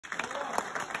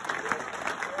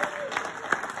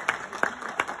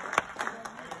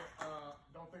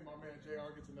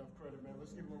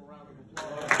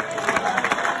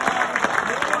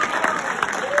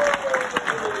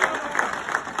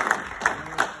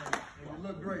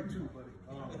look great too, buddy.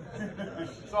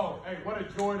 So, hey, what a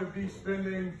joy to be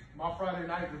spending my Friday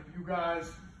night with you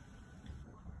guys.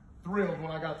 Thrilled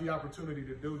when I got the opportunity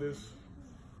to do this.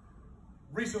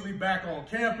 Recently back on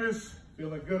campus,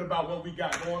 feeling good about what we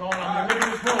got going on. I mean,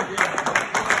 look at this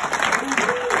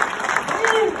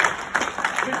room.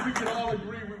 I think we can all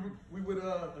agree we would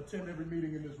attend every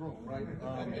meeting in this room, right?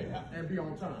 And be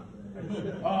on time.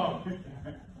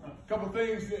 A couple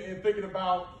things in thinking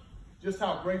about just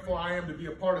how grateful I am to be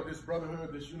a part of this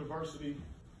brotherhood, this university,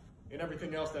 and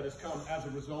everything else that has come as a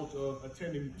result of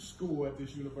attending school at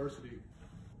this university.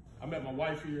 I met my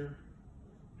wife here,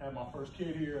 had my first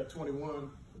kid here at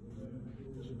 21.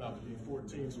 She's about to be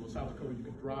 14, so in South Dakota you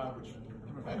can drive, which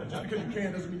just because you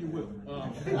can doesn't mean you will.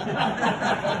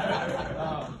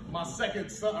 My second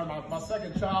son, or my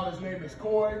second child, his name is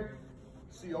Coy,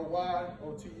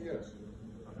 C-O-Y-O-T-E-S.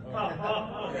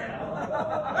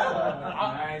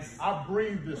 I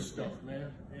breathe this stuff,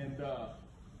 man. And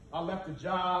I left a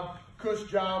job, cush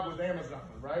job with Amazon,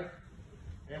 right?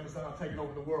 Amazon taking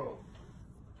over the world.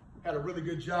 Had a really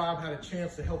good job, had a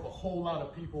chance to help a whole lot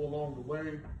of people along the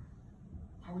way.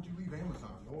 Why would you leave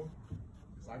Amazon, Noah?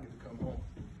 Because I get to come home.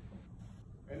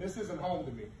 And this isn't home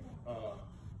to me.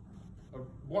 I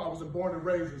wasn't born and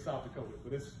raised in South Dakota,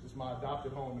 but it's my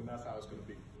adopted home, and that's how it's going to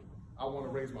be. I want to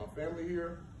raise my family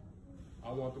here.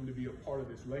 I want them to be a part of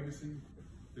this legacy,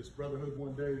 this brotherhood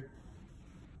one day,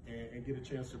 and get a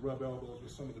chance to rub elbows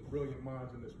with some of the brilliant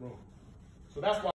minds in this room. So that's why